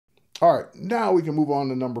All right, now we can move on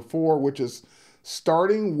to number 4, which is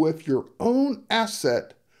starting with your own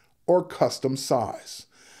asset or custom size.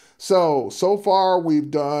 So far we've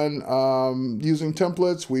done using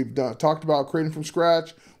templates. We've talked about creating from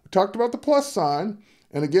scratch. We talked about the plus sign.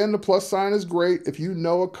 And again, the plus sign is great if you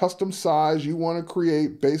know a custom size you want to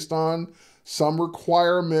create based on some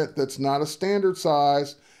requirement that's not a standard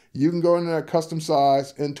size. You can go into that custom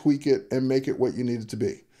size and tweak it and make it what you need it to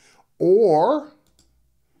be. Or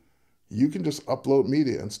you can just upload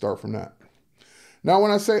media and start from that. Now,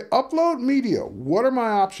 when I say upload media, what are my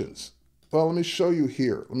options? Well, let me show you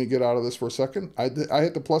here. Let me get out of this for a second. I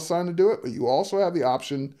hit the plus sign to do it, but you also have the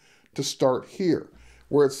option to start here,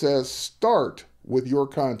 where it says start with your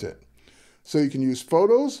content. So you can use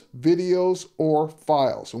photos, videos, or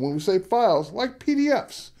files. And when we say files, like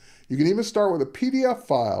PDFs, you can even start with a PDF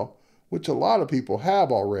file, which a lot of people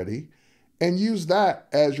have already, and use that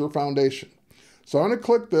as your foundation. So I'm going to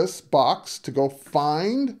click this box to go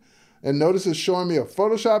find, and notice it's showing me a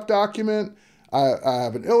Photoshop document. I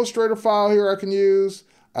have an Illustrator file here I can use.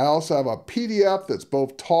 I also have a PDF that's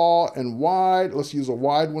both tall and wide. Let's use a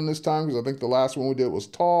wide one this time because I think the last one we did was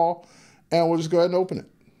tall. And we'll just go ahead and open it.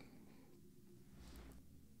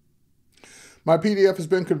 My PDF has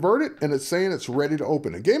been converted and it's saying it's ready to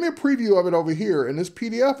open. It gave me a preview of it over here, and this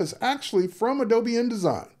PDF is actually from Adobe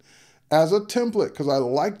InDesign as a template because I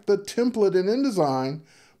like the template in InDesign,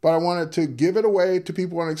 but I wanted to give it away to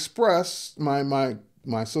people on Express,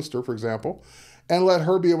 my sister, for example, and let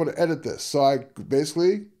her be able to edit this. So I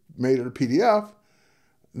basically made it a PDF.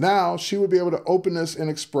 Now she would be able to open this in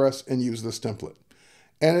Express and use this template.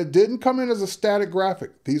 And it didn't come in as a static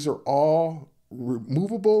graphic. These are all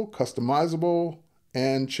removable, customizable,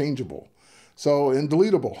 and changeable. So, and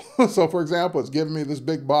deletable. So for example, it's giving me this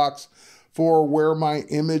big box for where my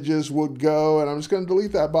images would go, and I'm just going to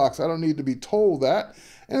delete that box. I don't need to be told that.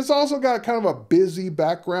 And it's also got kind of a busy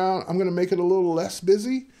background. I'm going to make it a little less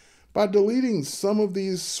busy by deleting some of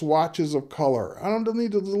these swatches of color. I don't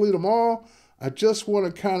need to delete them all. I just want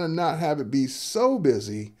to kind of not have it be so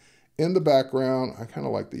busy in the background. I kind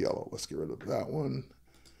of like the yellow. Let's get rid of that one.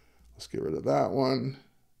 Let's get rid of that one.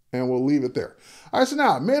 And we'll leave it there. All right, so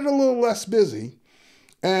now I made it a little less busy.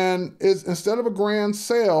 And it's, instead of a grand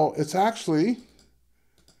sale, it's actually,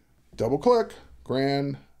 double click,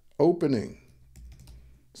 grand opening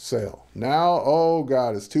sale. Now, oh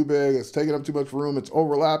God, it's too big. It's taking up too much room. It's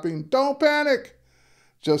overlapping. Don't panic.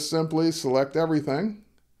 Just simply select everything,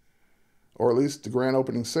 or at least the grand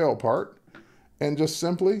opening sale part, and just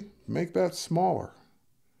simply make that smaller.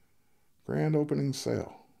 Grand opening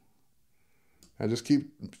sale. I just keep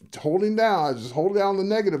holding down. I just hold down the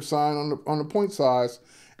negative sign on the point size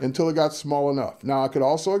until it got small enough. Now I could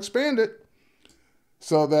also expand it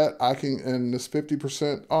so that I can, and this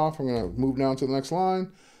 50% off, I'm going to move down to the next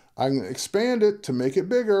line. I can expand it to make it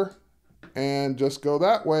bigger and just go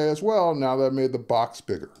that way as well now that I made the box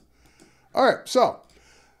bigger. All right, so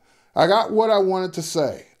I got what I wanted to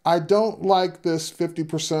say. I don't like this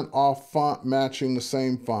 50% off font matching the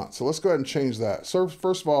same font. So let's go ahead and change that. So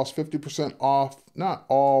first of all, it's 50% off, not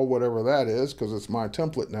all, whatever that is, because it's my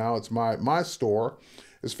template now. It's my store.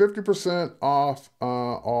 It's 50% off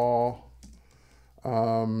all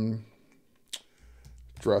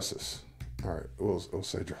dresses. All right, we'll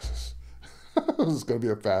say dresses. This is going to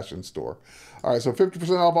be a fashion store. All right, so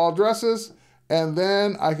 50% off all dresses. And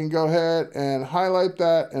then I can go ahead and highlight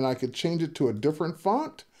that, and I could change it to a different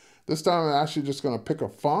font. This time I'm actually just going to pick a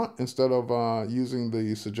font instead of using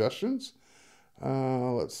the suggestions.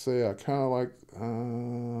 Let's say I kind of like,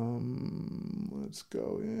 let's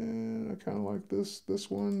go in, I kind of like this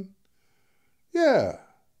one. Yeah,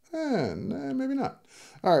 and maybe not.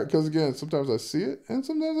 All right, because again, sometimes I see it, and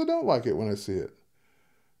sometimes I don't like it when I see it.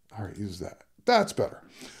 All right, use that. That's better.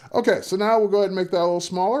 Okay, so now we'll go ahead and make that a little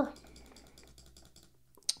smaller.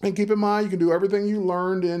 And keep in mind, you can do everything you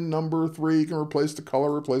learned in number 3. You can replace the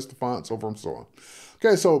color, replace the font, so forth and so on.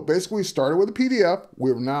 Okay, so basically we started with a PDF.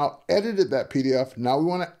 We've now edited that PDF. Now we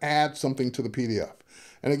want to add something to the PDF.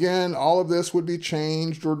 And again, all of this would be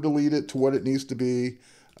changed or deleted to what it needs to be.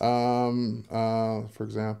 For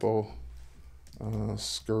example,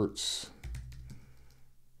 skirts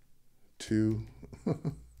to...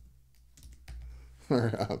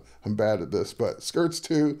 I'm bad at this, but skirts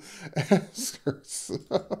too, and skirts.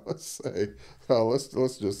 Let's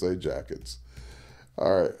just say jackets.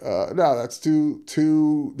 All right, now that's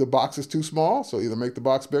the box is too small, so either make the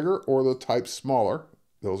box bigger or the type smaller.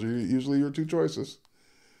 Those are usually your two choices.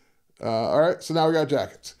 All right, so now we got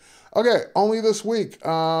jackets. Okay, only this week.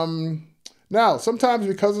 Now, sometimes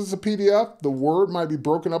because it's a PDF, the word might be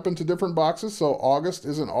broken up into different boxes, so August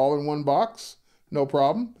isn't all in one box. No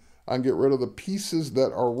problem. I can get rid of the pieces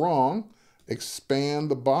that are wrong, expand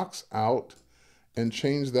the box out, and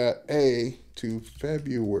change that A to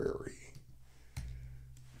February.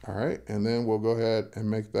 All right, and then we'll go ahead and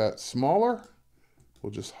make that smaller.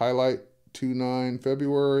 We'll just highlight 29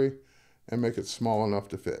 February and make it small enough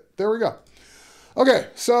to fit. There we go. Okay,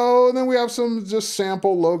 so then we have some just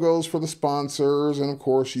sample logos for the sponsors, and of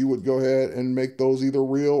course you would go ahead and make those either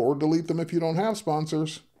real or delete them if you don't have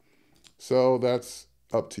sponsors. So that's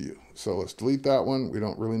up to you. So let's delete that one. We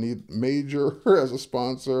don't really need Major as a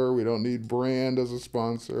sponsor. We don't need Brand as a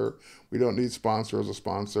sponsor. We don't need Sponsor as a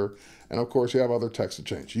sponsor. And of course you have other text to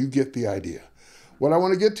change. You get the idea. What I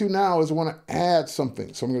want to get to now is I want to add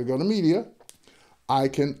something. So I'm going to go to Media. I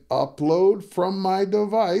can upload from my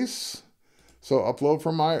device. So upload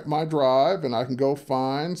from my drive, and I can go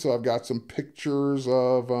find. So I've got some pictures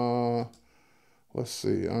of, let's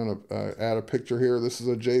see, I'm going to add a picture here. This is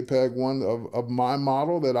a JPEG one of my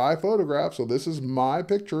model that I photographed. So this is my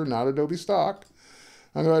picture, not Adobe stock.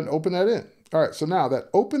 I'm going to go ahead and open that in. All right, so now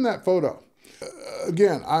open that photo.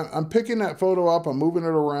 Again, I'm picking that photo up, I'm moving it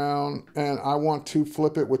around, and I want to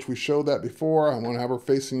flip it, which we showed that before. I want to have her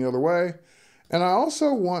facing the other way. And I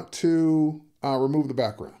also want to remove the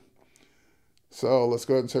background. So let's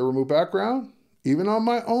go ahead and say remove background. Even on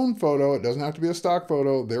my own photo, it doesn't have to be a stock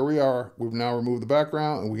photo. There we are. We've now removed the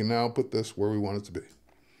background, and we can now put this where we want it to be.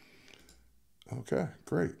 Okay,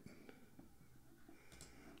 great.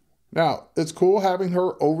 Now, it's cool having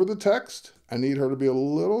her over the text. I need her to be a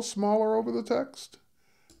little smaller over the text.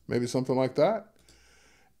 Maybe something like that.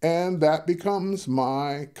 And that becomes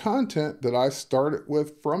my content that I started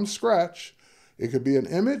with from scratch. It could be an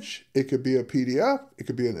image, it could be a PDF, it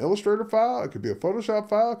could be an Illustrator file, it could be a Photoshop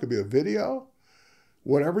file, it could be a video.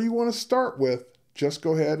 Whatever you want to start with, just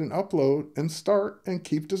go ahead and upload and start and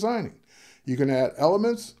keep designing. You can add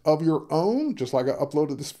elements of your own, just like I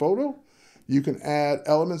uploaded this photo. You can add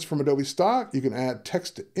elements from Adobe stock. You can add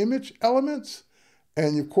text to image elements.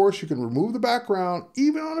 And of course, you can remove the background,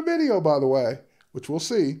 even on a video, by the way, which we'll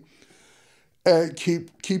see, and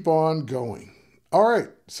keep on going. All right,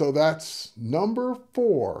 so that's number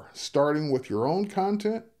 4, starting with your own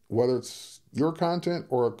content, whether it's your content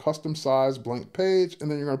or a custom size blank page,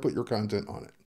 and then you're going to put your content on it.